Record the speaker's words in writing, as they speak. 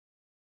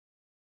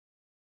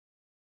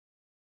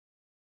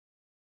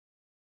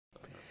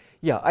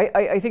Yeah,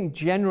 I think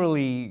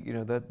generally,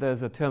 that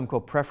there's a term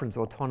called preference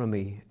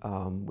autonomy,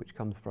 which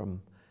comes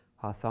from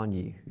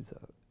Harsanyi, who's an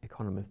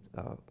economist,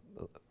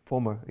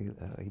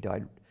 he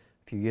died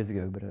a few years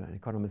ago, but an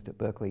economist at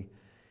Berkeley.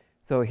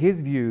 So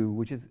his view,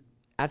 which is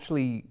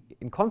actually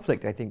in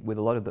conflict, I think, with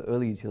a lot of the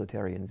early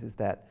utilitarians, is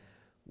that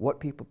what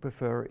people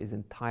prefer is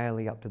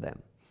entirely up to them.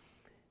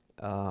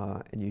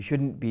 And you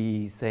shouldn't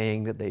be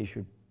saying that they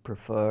should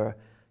prefer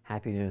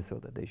happiness, or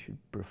that they should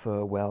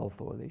prefer wealth,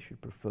 or they should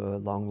prefer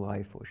long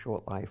life or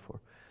short life,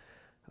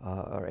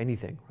 or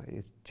anything, right?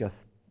 It's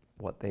just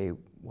what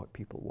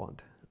people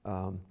want.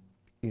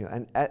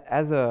 And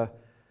as a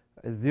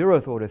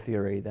zeroth order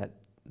theory,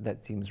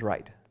 that seems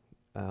right.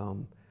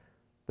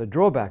 The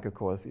drawback, of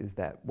course, is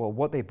that, well,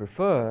 what they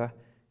prefer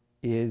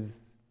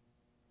is,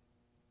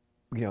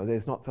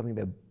 there's not something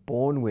they're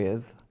born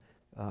with.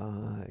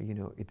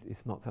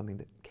 It's not something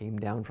that came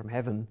down from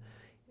heaven.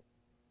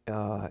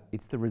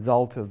 It's the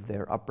result of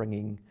their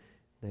upbringing,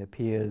 their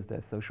peers,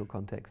 their social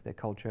context, their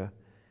culture.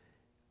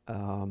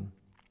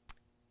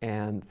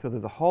 And so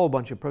there's a whole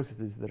bunch of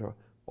processes that are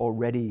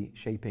already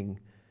shaping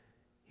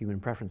human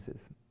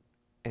preferences.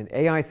 And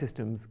AI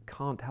systems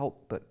can't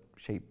help but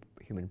shape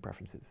human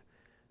preferences.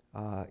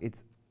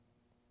 It's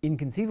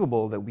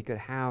inconceivable that we could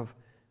have,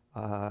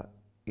 that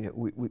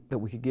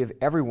we could give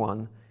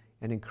everyone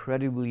an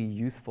incredibly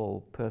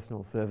useful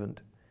personal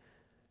servant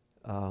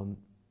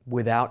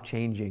without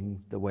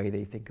changing the way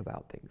they think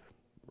about things,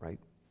 right?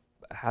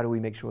 How do we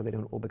make sure they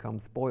don't all become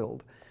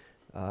spoiled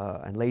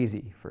and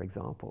lazy, for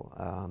example?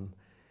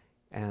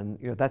 And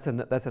that's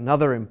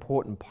another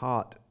important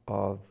part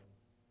of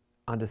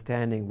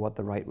understanding what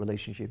the right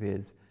relationship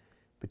is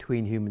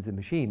between humans and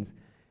machines.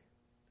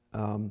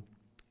 A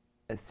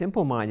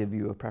simple-minded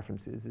view of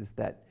preferences is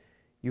that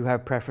you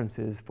have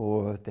preferences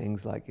for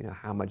things like,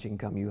 how much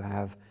income you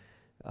have,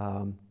 how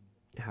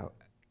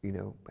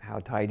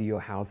tidy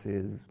your house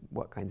is,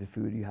 what kinds of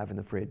food you have in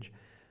the fridge,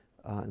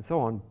 and so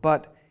on.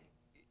 But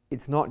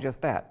it's not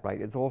just that, right?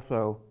 It's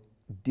also,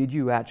 did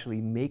you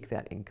actually make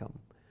that income,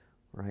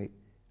 right?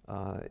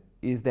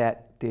 Is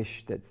that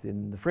dish that's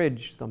in the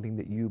fridge something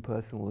that you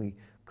personally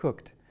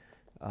cooked,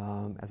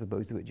 as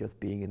opposed to it just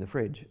being in the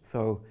fridge?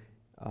 So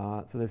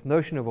this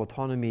notion of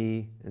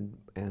autonomy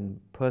and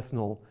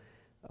personal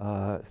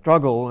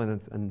struggle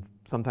and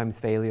sometimes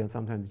failure and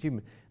sometimes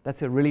achievement,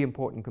 that's a really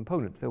important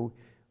component. So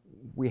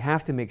we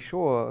have to make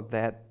sure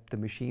that the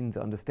machines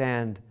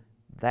understand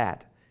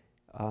that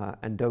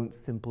and don't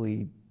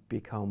simply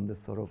become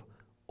this sort of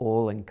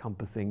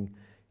all-encompassing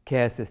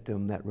care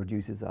system that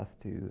reduces us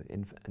to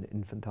an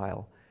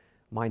infantile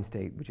mind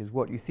state, which is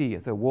what you see.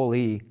 So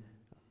Wall-E,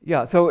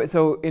 yeah,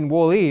 so in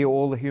Wall-E,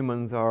 all the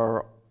humans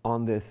are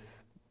on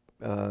this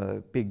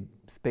big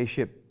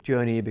spaceship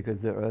journey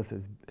because the Earth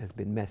has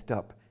been messed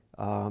up.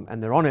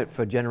 And they're on it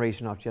for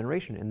generation after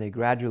generation, and they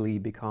gradually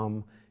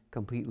become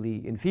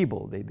completely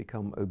enfeebled. They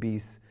become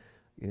obese.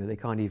 They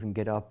can't even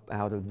get up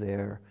out of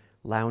their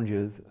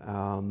lounges,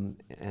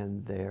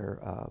 and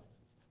they're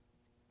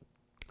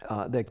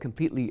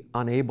completely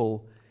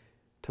unable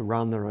to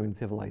run their own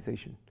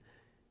civilization.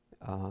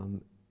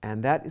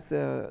 And that's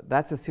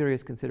a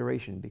serious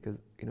consideration, because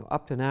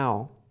up to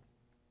now,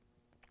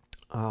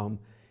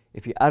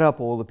 if you add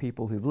up all the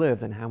people who've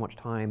lived and how much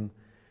time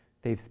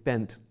they've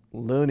spent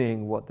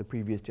learning what the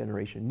previous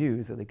generation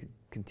knew so they could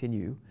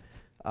continue,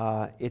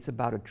 it's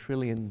about 1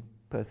 trillion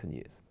person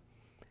years.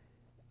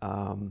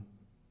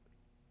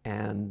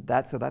 And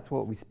that's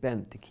what we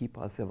spent to keep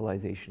our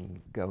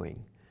civilization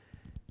going.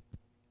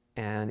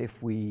 And if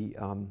we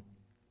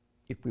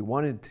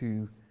wanted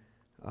to,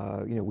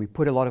 we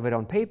put a lot of it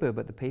on paper,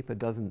 but the paper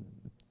doesn't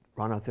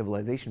run our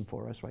civilization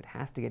for us, right? It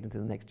has to get into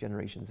the next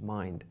generation's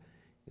mind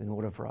in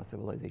order for our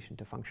civilization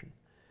to function.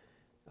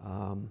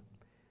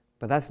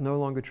 But that's no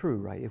longer true,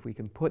 right? If we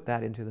can put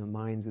that into the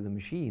minds of the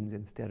machines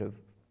instead of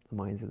the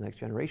minds of the next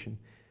generation,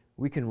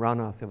 we can run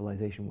our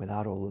civilization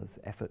without all this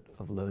effort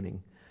of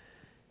learning.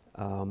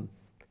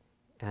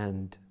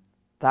 And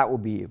that will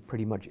be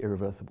pretty much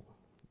irreversible.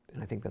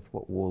 And I think that's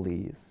what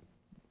Wall-E is,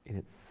 in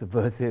its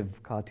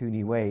subversive,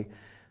 cartoony way,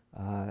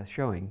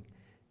 showing.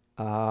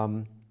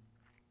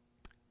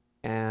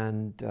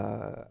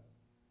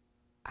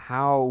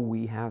 How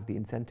we have the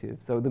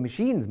incentive. So the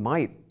machines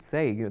might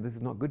say, this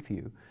is not good for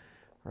you,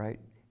 right?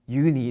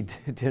 You need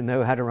to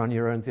know how to run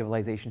your own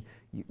civilization.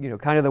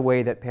 Kind of the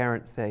way that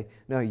parents say,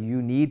 no,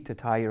 you need to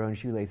tie your own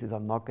shoelaces.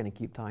 I'm not going to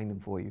keep tying them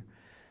for you.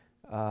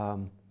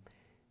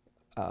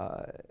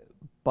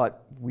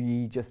 But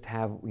we just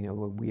have,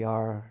 we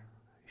are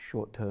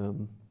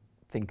short-term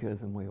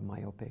thinkers and we're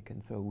myopic,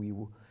 and so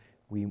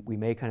we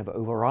may kind of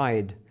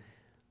override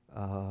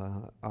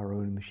our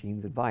own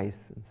machine's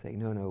advice and say,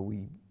 no,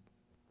 we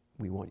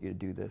want you to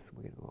do this.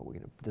 We're going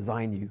to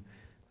design you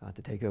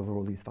to take over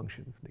all these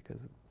functions,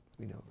 because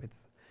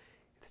it's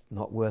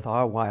not worth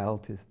our while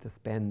to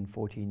spend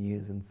 14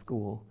 years in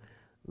school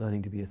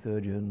learning to be a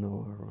surgeon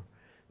or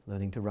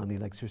learning to run the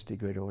electricity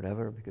grid or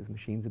whatever, because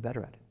machines are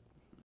better at it.